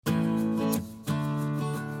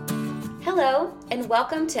Hello, and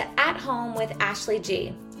welcome to At Home with Ashley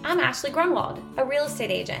G. I'm Ashley Grunwald, a real estate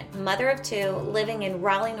agent, mother of two, living in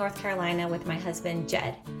Raleigh, North Carolina with my husband,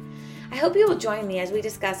 Jed. I hope you will join me as we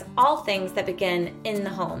discuss all things that begin in the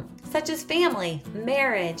home, such as family,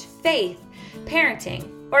 marriage, faith, parenting,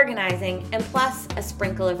 organizing, and plus a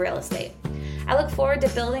sprinkle of real estate. I look forward to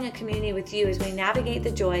building a community with you as we navigate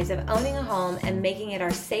the joys of owning a home and making it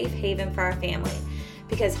our safe haven for our family,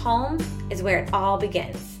 because home is where it all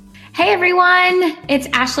begins. Hey everyone, it's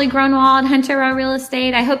Ashley Grunwald, Hunter Row Real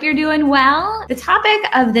Estate. I hope you're doing well. The topic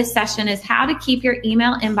of this session is how to keep your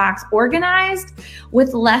email inbox organized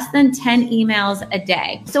with less than 10 emails a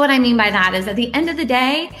day. So what I mean by that is at the end of the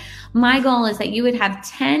day, my goal is that you would have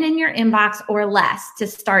 10 in your inbox or less to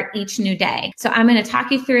start each new day. So I'm going to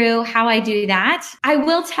talk you through how I do that. I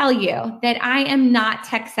will tell you that I am not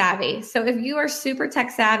tech savvy. So if you are super tech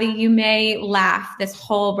savvy, you may laugh this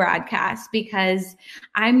whole broadcast because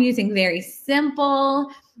I'm using very simple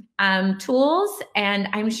tools, and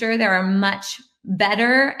I'm sure there are much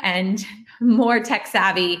better and more tech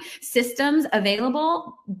savvy systems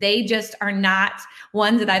available. They just are not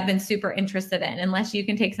ones that I've been super interested in unless you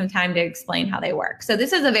can take some time to explain how they work. So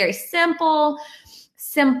this is a very simple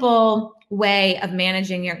way of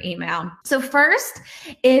managing your email. So first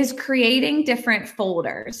is creating different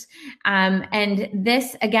folders. And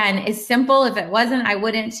this again is simple. If it wasn't, I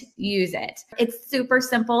wouldn't use it. It's super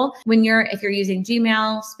simple. If you're using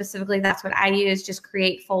Gmail specifically, that's what I use, just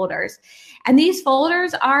create folders. And these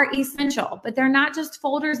folders are essential, but they're not just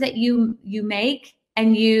folders that you make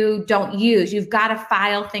and you don't use. You've got to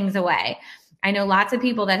file things away. I know lots of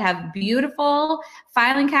people that have beautiful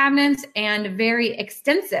filing cabinets and very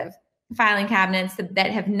extensive filing cabinets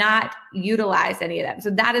that have not utilized any of them.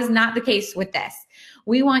 So that is not the case with this.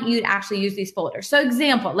 We want you to actually use these folders. So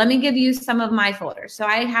example, let me give you some of my folders. So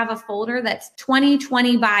I have a folder that's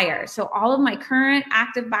 2020 buyers. So all of my current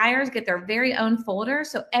active buyers get their very own folder.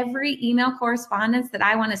 So every email correspondence that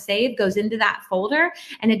I want to save goes into that folder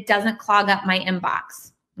and it doesn't clog up my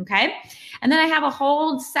inbox. Okay. And then I have a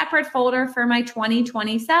whole separate folder for my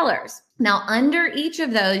 2020 sellers. Now under each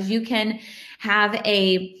of those, you can have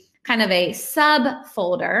a kind of a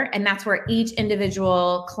subfolder, and that's where each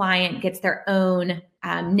individual client gets their own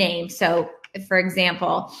name. So for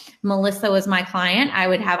example, Melissa was my client. I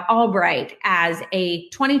would have Albright as a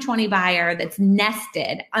 2020 buyer that's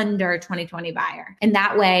nested under 2020 buyer. And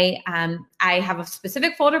that way, I have a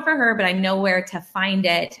specific folder for her, but I know where to find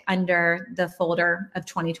it under the folder of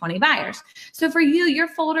 2020 buyers. So for you, your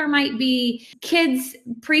folder might be kids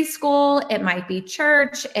preschool, it might be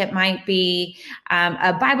church, it might be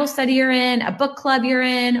a Bible study you're in, a book club you're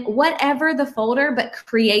in, whatever the folder, but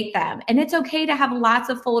create them. And it's okay to have lots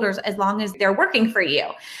of folders as long as they're working for you.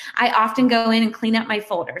 I often go in and clean up my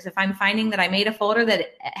folders. If I'm finding that I made a folder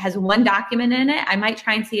that has one document in it, I might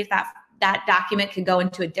try and see if that document could go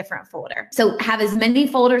into a different folder. So have as many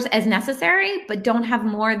folders as necessary, but don't have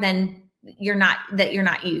more than you're not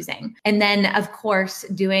using. And then of course,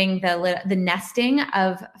 doing the nesting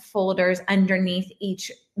of folders underneath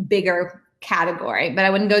each bigger category, but I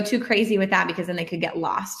wouldn't go too crazy with that because then they could get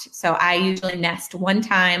lost. So I usually nest one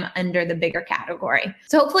time under the bigger category.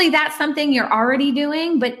 So hopefully that's something you're already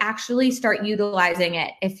doing, but actually start utilizing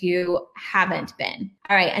it if you haven't been.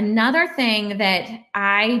 All right. Another thing that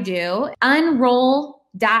I do,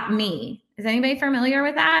 Unroll.me. Is anybody familiar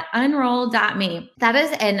with that? Unroll.me. That is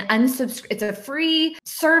it's a free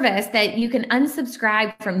service that you can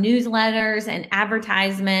unsubscribe from newsletters and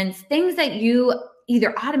advertisements, things that you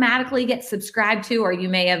either automatically get subscribed to, or you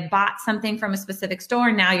may have bought something from a specific store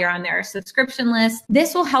and now you're on their subscription list.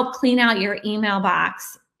 This will help clean out your email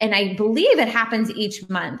box. And I believe it happens each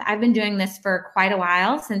month. I've been doing this for quite a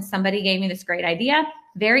while since somebody gave me this great idea.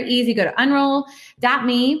 Very easy. Go to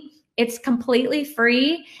Unroll.me. It's completely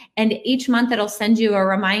free. And each month it'll send you a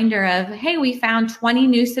reminder of, hey, we found 20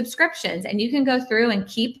 new subscriptions, and you can go through and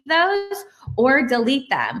keep those or delete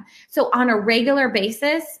them. So on a regular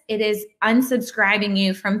basis, it is unsubscribing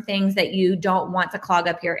you from things that you don't want to clog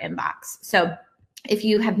up your inbox. So if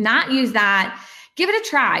you have not used that, give it a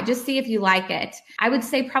try. Just see if you like it. I would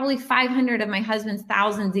say probably 500 of my husband's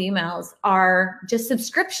thousands emails are just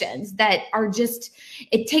subscriptions that are just,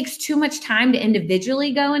 it takes too much time to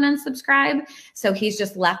individually go and unsubscribe. So he's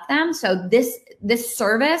just left them. So this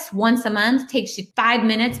service once a month takes you 5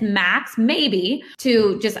 minutes max, maybe,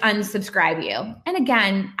 to just unsubscribe you. And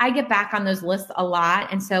again, I get back on those lists a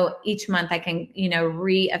lot. And so each month I can,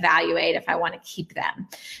 reevaluate if I want to keep them.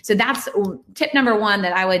 So that's tip number one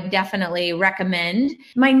that I would definitely recommend.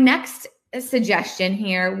 My next suggestion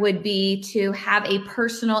here would be to have a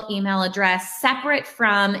personal email address separate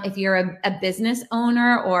from if you're a business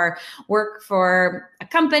owner or work for a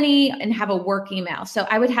company and have a work email. So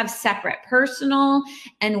I would have separate personal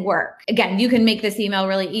and work. Again, you can make this email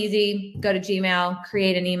really easy. Go to Gmail,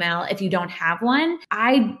 create an email if you don't have one.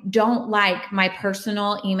 I don't like my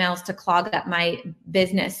personal emails to clog up my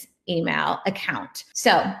business email account.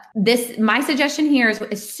 So my suggestion here is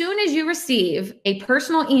as soon as you receive a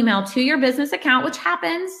personal email to your business account, which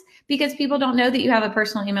happens because people don't know that you have a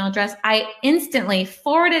personal email address, I instantly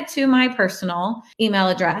forward it to my personal email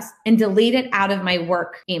address and delete it out of my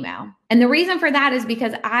work email. And the reason for that is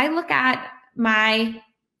because I look at my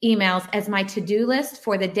emails as my to-do list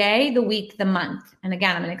for the day, the week, the month. And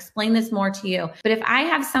again, I'm going to explain this more to you. But if I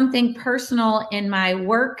have something personal in my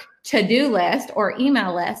work to-do list or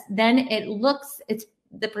email list, then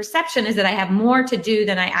the perception is that I have more to do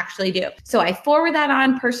than I actually do. So I forward that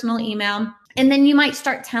on personal email. And then you might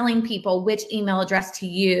start telling people which email address to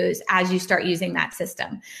use as you start using that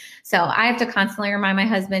system. So I have to constantly remind my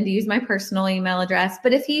husband to use my personal email address.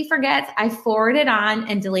 But if he forgets, I forward it on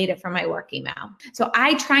and delete it from my work email. So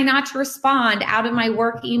I try not to respond out of my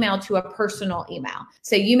work email to a personal email.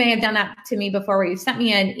 So you may have done that to me before where you sent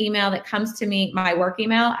me an email that comes to me, my work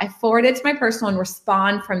email. I forward it to my personal and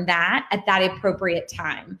respond from that at that appropriate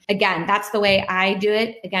time. Again, that's the way I do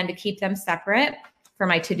it, again, to keep them separate for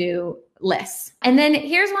my to-do lists. And then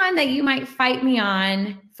here's one that you might fight me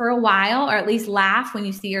on for a while, or at least laugh when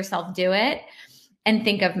you see yourself do it, and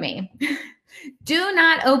think of me. Do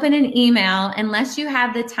not open an email unless you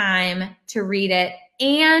have the time to read it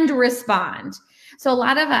and respond. So a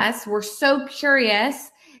lot of us, we're so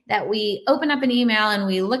curious that we open up an email and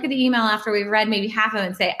we look at the email after we've read maybe half of it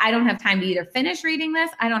and say, I don't have time to either finish reading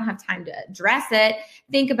this, I don't have time to address it,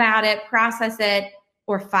 think about it, process it,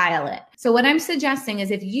 or file it. So what I'm suggesting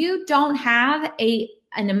is if you don't have a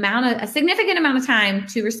significant amount of time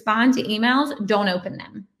to respond to emails, don't open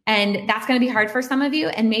them. And that's going to be hard for some of you.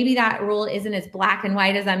 And maybe that rule isn't as black and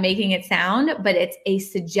white as I'm making it sound, but it's a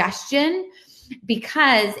suggestion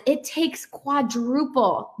because it takes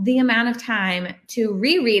quadruple the amount of time to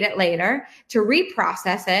reread it later, to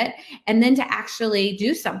reprocess it, and then to actually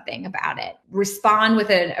do something about it. Respond with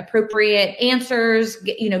an appropriate answers,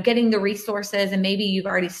 getting the resources, and maybe you've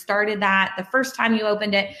already started that the first time you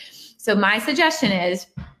opened it. So my suggestion is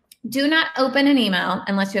do not open an email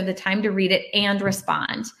unless you have the time to read it and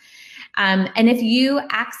respond. And if you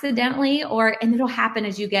accidentally, and it'll happen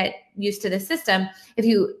as you get used to the system, if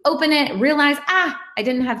you open it, realize, I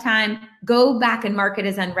didn't have time, go back and mark it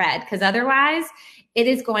as unread, because otherwise it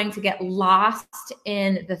is going to get lost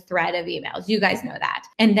in the thread of emails. You guys know that.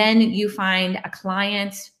 And then you find a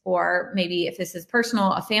client, or maybe if this is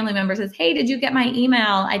personal, a family member says, hey, did you get my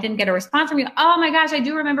email? I didn't get a response from you. Oh my gosh, I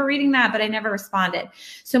do remember reading that, but I never responded.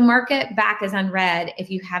 So mark it back as unread if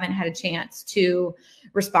you haven't had a chance to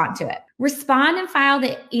respond to it. Respond and file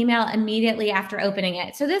the email immediately after opening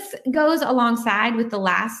it. So this goes alongside with the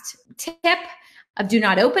last tip of do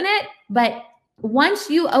not open it. But once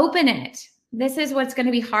you open it, this is what's going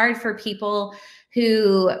to be hard for people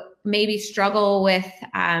who maybe struggle with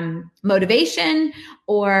motivation,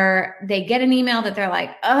 or they get an email that they're like,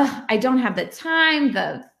 I don't have the time,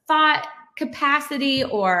 the thought capacity,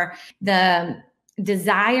 or the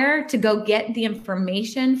desire to go get the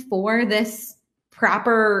information for this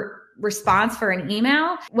proper response for an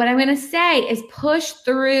email. What I'm going to say is push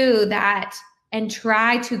through that and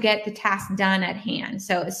try to get the task done at hand.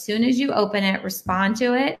 So as soon as you open it, respond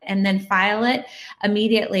to it, and then file it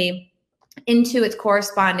immediately into its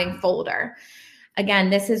corresponding folder. Again,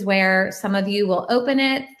 this is where some of you will open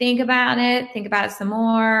it, think about it some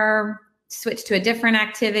more, switch to a different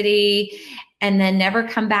activity, and then never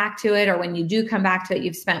come back to it. Or when you do come back to it,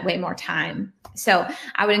 you've spent way more time. So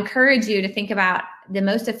I would encourage you to think about the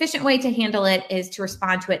most efficient way to handle it is to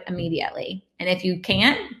respond to it immediately. And if you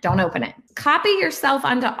can't, don't open it. Copy yourself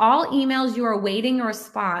onto all emails you are awaiting a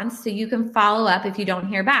response so you can follow up if you don't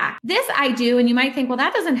hear back. This I do, and you might think, well,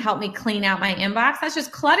 that doesn't help me clean out my inbox. That's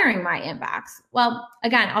just cluttering my inbox. Well,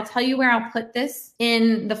 again, I'll tell you where I'll put this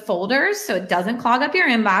in the folders so it doesn't clog up your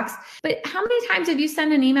inbox. But how many times have you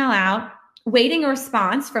sent an email out waiting a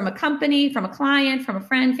response from a company, from a client, from a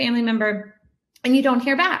friend, family member, and you don't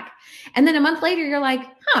hear back? And then a month later, you're like,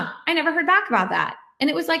 I never heard back about that. And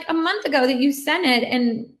it was like a month ago that you sent it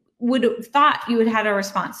and would have thought you would have had a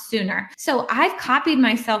response sooner. So I've copied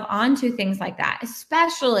myself onto things like that,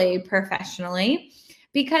 especially professionally,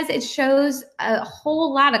 because it shows a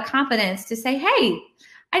whole lot of confidence to say, hey,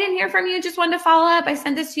 I didn't hear from you. Just wanted to follow up. I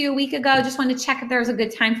sent this to you a week ago. Just wanted to check if there was a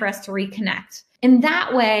good time for us to reconnect. In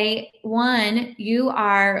that way, one, you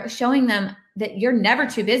are showing them that you're never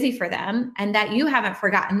too busy for them and that you haven't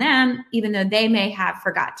forgotten them, even though they may have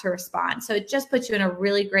forgot to respond. So it just puts you in a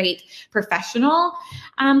really great professional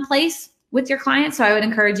place with your clients. So I would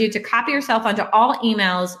encourage you to copy yourself onto all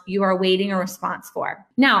emails you are waiting a response for.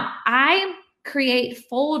 Now, I create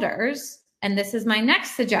folders, and this is my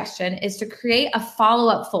next suggestion, is to create a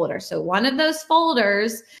follow-up folder. So one of those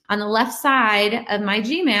folders on the left side of my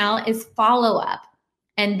Gmail is follow-up.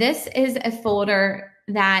 And this is a folder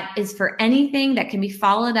that is for anything that can be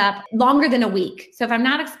followed up longer than a week. So if I'm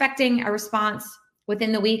not expecting a response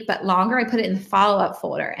within the week, but longer, I put it in the follow-up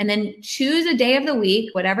folder. And then choose a day of the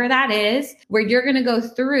week, whatever that is, where you're going to go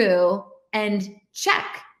through and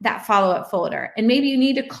check that follow-up folder. And maybe you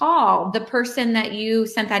need to call the person that you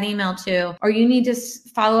sent that email to, or you need to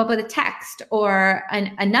follow up with a text or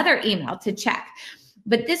another email to check.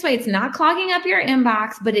 But this way, it's not clogging up your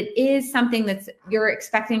inbox, but it is something that's you're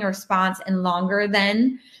expecting a response in longer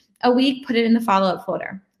than a week. Put it in the follow-up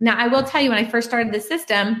folder. Now, I will tell you, when I first started the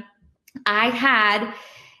system, I had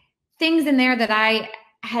things in there that I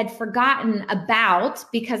had forgotten about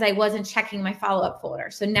because I wasn't checking my follow-up folder.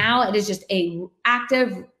 So now it is just a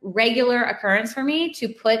active, regular occurrence for me to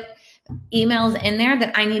put emails in there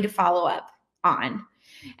that I need to follow up on.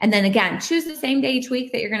 And then again, choose the same day each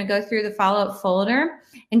week that you're going to go through the follow-up folder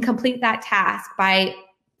and complete that task by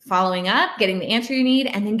following up, getting the answer you need,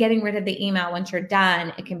 and then getting rid of the email. Once you're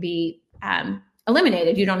done, it can be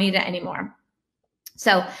eliminated. You don't need it anymore.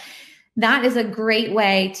 So that is a great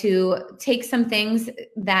way to take some things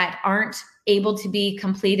that aren't able to be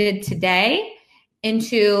completed today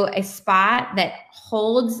into a spot that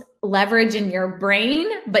holds leverage in your brain,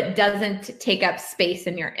 but doesn't take up space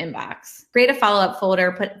in your inbox. Create a follow-up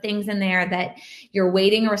folder, put things in there that you're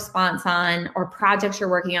waiting a response on, or projects you're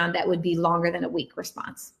working on that would be longer than a week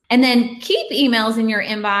response. And then keep emails in your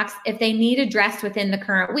inbox if they need addressed within the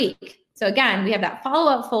current week. So again, we have that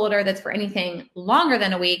follow-up folder that's for anything longer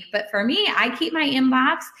than a week. But for me, I keep my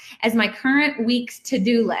inbox as my current week's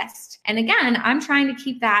to-do list. And again, I'm trying to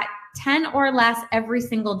keep that 10 or less every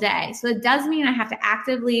single day. So it does mean I have to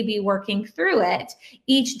actively be working through it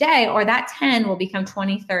each day, or that 10 will become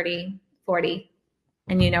 20, 30, 40,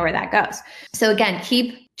 and you know where that goes. So again,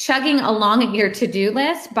 keep chugging along at your to-do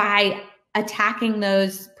list by attacking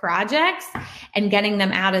those projects and getting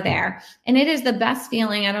them out of there. And it is the best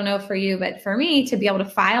feeling, I don't know for you, but for me, to be able to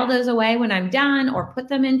file those away when I'm done, or put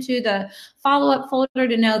them into the follow-up folder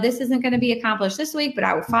to know this isn't going to be accomplished this week, but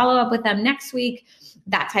I will follow up with them next week,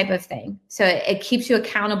 that type of thing. So it keeps you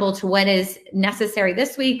accountable to what is necessary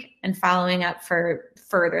this week and following up for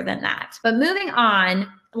further than that. But moving on,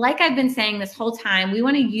 like I've been saying this whole time, we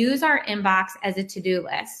want to use our inbox as a to-do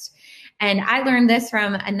list. And I learned this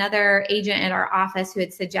from another agent at our office who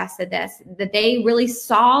had suggested this, that they really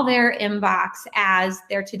saw their inbox as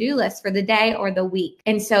their to-do list for the day or the week.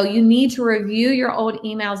 And so you need to review your old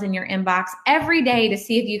emails in your inbox every day to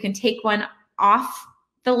see if you can take one off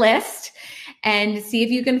the list and see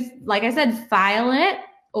if you can, like I said, file it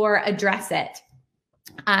or address it.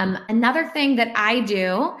 Another thing that I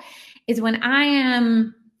do is when I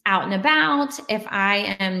am out and about, if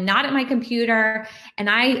I am not at my computer and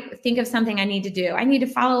I think of something I need to do, I need to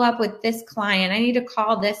follow up with this client, I need to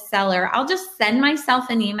call this seller, I'll just send myself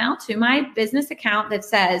an email to my business account that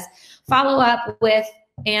says, follow up with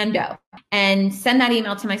Ando, and send that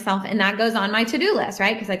email to myself. And that goes on my to-do list,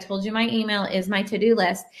 right? Because I told you my email is my to-do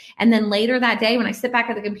list. And then later that day, when I sit back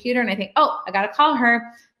at the computer and I think, oh, I got to call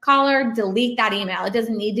her, delete that email. It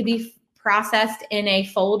doesn't need to be processed in a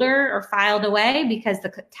folder or filed away because the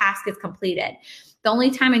task is completed. The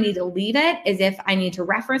only time I need to leave it is if I need to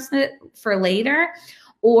reference it for later,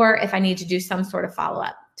 or if I need to do some sort of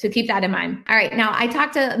follow-up. So keep that in mind. All right. Now, I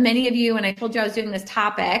talked to many of you when I told you I was doing this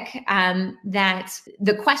topic, that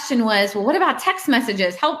the question was, well, what about text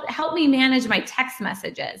messages? Help me manage my text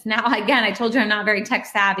messages. Now, again, I told you I'm not very tech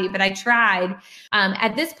savvy, but I tried.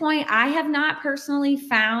 At this point, I have not personally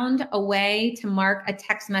found a way to mark a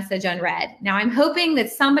text message unread. Now, I'm hoping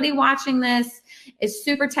that somebody watching this is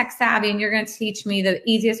super tech savvy and you're going to teach me the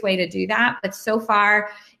easiest way to do that. But so far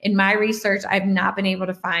in my research, I've not been able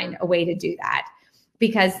to find a way to do that.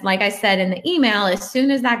 Because like I said in the email, as soon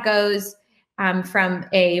as that goes from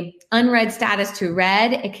a unread status to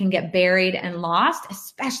read, it can get buried and lost,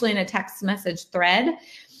 especially in a text message thread.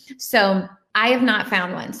 So I have not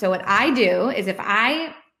found one. So what I do is if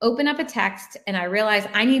I open up a text and I realize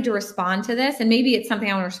I need to respond to this, and maybe it's something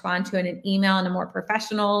I want to respond to in an email in a more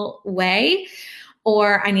professional way,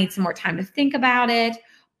 or I need some more time to think about it,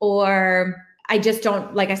 or I just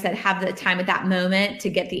don't, like I said, have the time at that moment to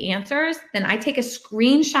get the answers, then I take a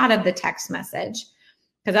screenshot of the text message,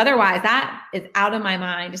 because otherwise that is out of my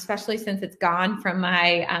mind, especially since it's gone from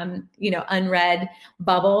my, unread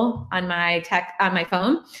bubble on my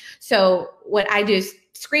phone. So what I do is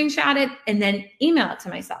screenshot it and then email it to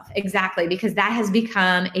myself. Exactly. Because that has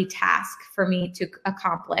become a task for me to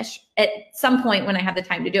accomplish at some point when I have the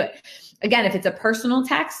time to do it. Again, if it's a personal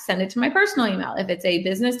text, send it to my personal email. If it's a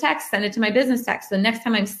business text, send it to my business text. The next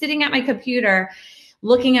time I'm sitting at my computer,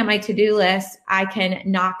 looking at my to-do list, I can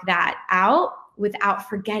knock that out without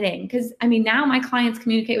forgetting. Because now my clients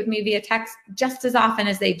communicate with me via text just as often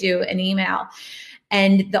as they do an email.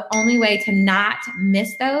 And the only way to not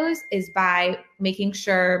miss those is by making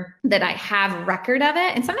sure that I have record of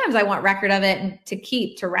it. And sometimes I want record of it to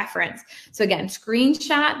keep, to reference. So again,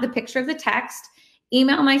 screenshot the picture of the text,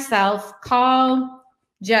 email myself, call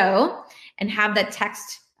Joe, and have that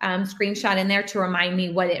text screenshot in there to remind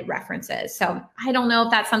me what it references. So I don't know if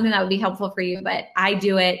that's something that would be helpful for you, but I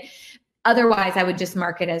do it. Otherwise, I would just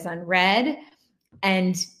mark it as unread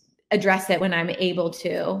and address it when I'm able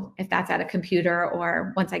to, if that's at a computer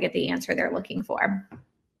or once I get the answer they're looking for.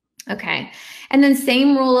 Okay. And then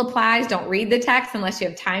same rule applies. Don't read the text unless you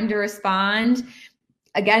have time to respond.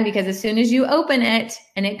 Again, because as soon as you open it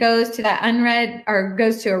and it goes to that unread or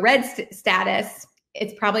goes to a read status,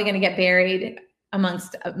 it's probably going to get buried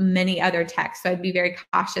amongst many other texts. So I'd be very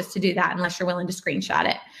cautious to do that unless you're willing to screenshot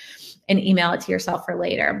it and email it to yourself for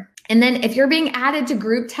later. And then if you're being added to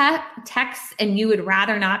group texts and you would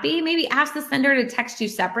rather not be, maybe ask the sender to text you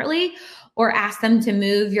separately or ask them to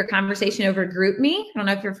move your conversation over to GroupMe. I don't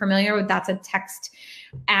know if you're familiar with, that's a text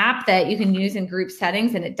app that you can use in group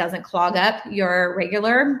settings and it doesn't clog up your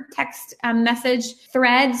regular text message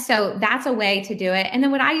thread. So that's a way to do it. And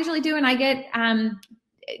then what I usually do when I get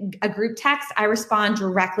a group text, I respond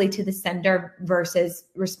directly to the sender versus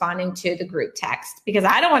responding to the group text because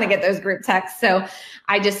I don't want to get those group texts. So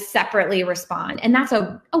I just separately respond. And that's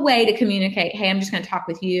a way to communicate, hey, I'm just going to talk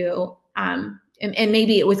with you. And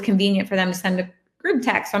maybe it was convenient for them to send a group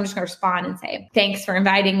text. So I'm just going to respond and say, thanks for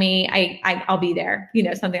inviting me. I'll be there,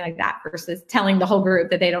 something like that versus telling the whole group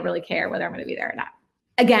that they don't really care whether I'm going to be there or not.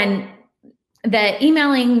 Again, the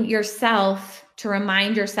emailing yourself to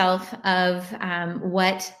remind yourself of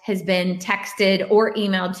what has been texted or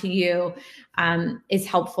emailed to you is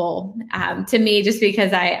helpful to me just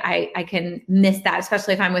because I can miss that,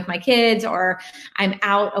 especially if I'm with my kids or I'm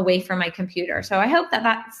out away from my computer. So I hope that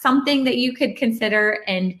that's something that you could consider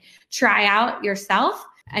and try out yourself.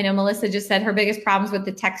 I know Melissa just said her biggest problems with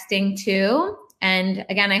the texting too. And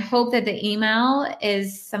again, I hope that the email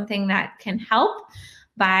is something that can help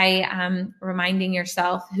by reminding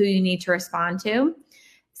yourself who you need to respond to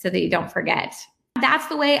so that you don't forget. That's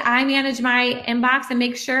the way I manage my inbox and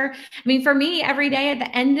make sure, for me, every day at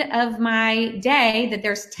the end of my day that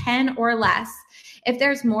there's 10 or less. If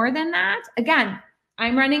there's more than that, again,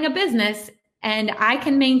 I'm running a business and I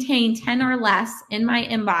can maintain 10 or less in my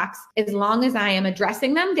inbox as long as I am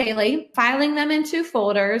addressing them daily, filing them into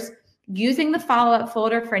folders, using the follow-up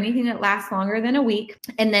folder for anything that lasts longer than a week,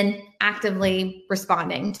 and then actively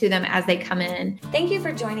responding to them as they come in. Thank you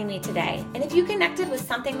for joining me today. And if you connected with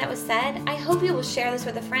something that was said, I hope you will share this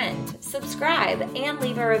with a friend, subscribe, and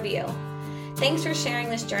leave a review. Thanks for sharing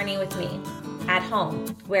this journey with me at home,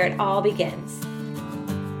 where it all begins.